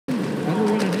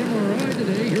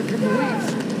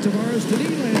Tavares to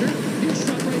Nylander. His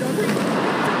shot right on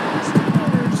rebound.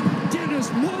 Scores. Denis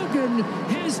Malgin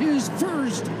has his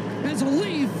first as a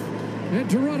Leaf. And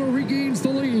Toronto regains the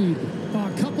lead.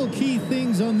 A couple key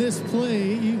things on this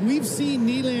play. We've seen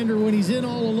Nylander, when he's in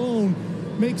all alone,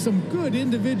 make some good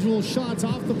individual shots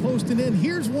off the post and in.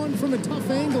 Here's one from a tough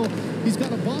angle. He's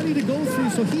got a body to go through,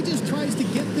 so he just tries to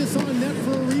get this on net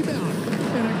for a rebound.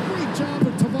 And a great job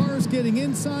of Tavares getting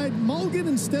inside. Malgin,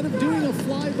 instead of doing a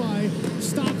flyby,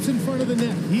 stops in front of the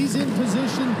net. He's in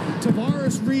position.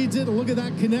 Tavares reads it. Look at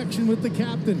that connection with the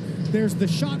captain. There's the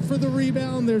shot for the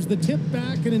rebound. There's the tip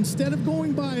back. And instead of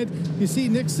going by it, you see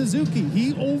Nick Suzuki.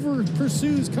 He over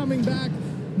pursues coming back.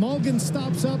 Malgin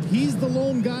stops up. He's the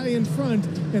lone guy in front,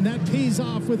 and that pays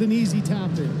off with an easy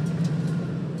tap in.